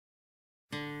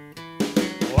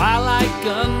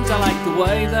guns, I like the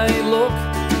way they look.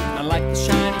 I like the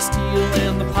shiny steel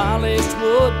and the polished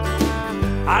wood.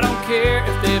 I don't care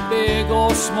if they're big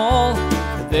or small,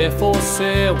 if they're for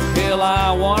sale, well, hell,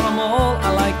 I want them all.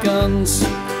 I like guns,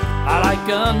 I like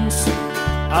guns,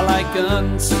 I like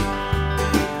guns.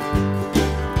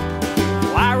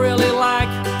 Well, I really like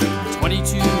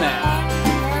 22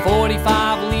 mag,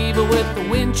 45 lever with the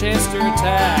Winchester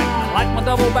tag. I like my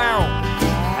double barrel,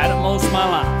 had it most of my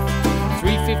life.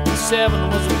 357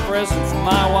 was a present from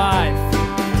my wife.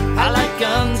 I like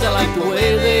guns, I like the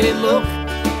way they look.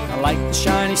 I like the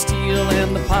shiny steel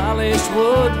and the polished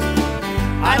wood.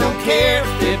 I don't care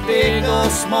if they're big or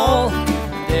small,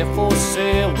 they're for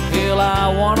sale, well, hell,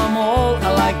 I want them all.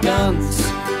 I like guns,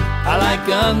 I like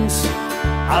guns,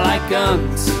 I like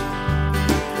guns.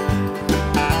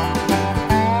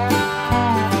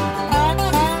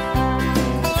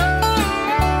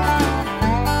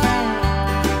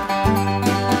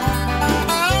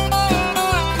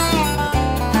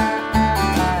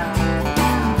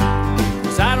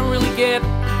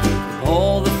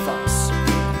 All the fuss,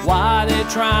 why they're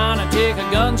trying to take the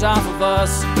guns off of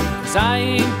us. 'Cause I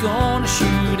ain't gonna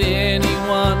shoot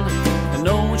anyone, and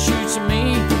no one shoots at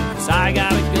me, 'cause I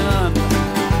got a gun.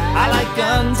 I like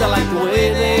guns, I like the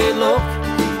way they look.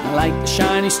 I like the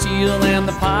shiny steel and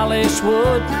the polished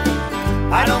wood.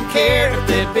 I don't care if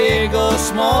they're big or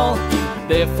small,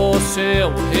 they're for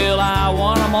sale, well, hell, I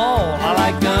want them all. I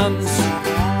like guns,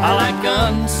 I like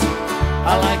guns,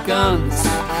 I like guns.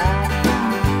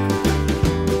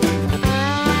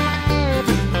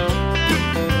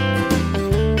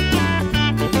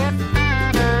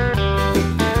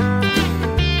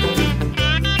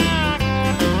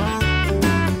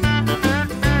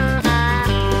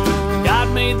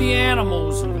 The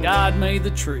animals and God made the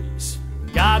trees.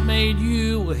 God made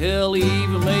you, well, hell, He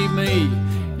even made me.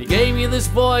 And He gave me this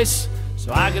voice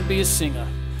so I could be a singer.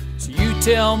 So you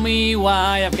tell me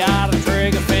why I've got a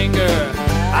trigger finger.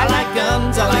 I like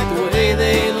guns, I like the way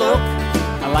they look.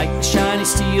 I like the shiny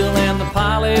steel and the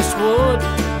polished wood.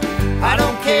 I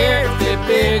don't care if they're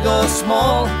big or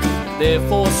small, they're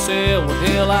for sale, well,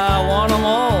 hell, I want them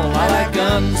all. I like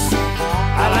guns,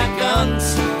 I like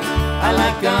guns, I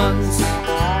like guns.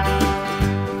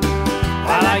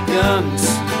 I like guns,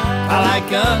 I like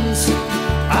guns,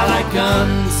 I like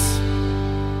guns.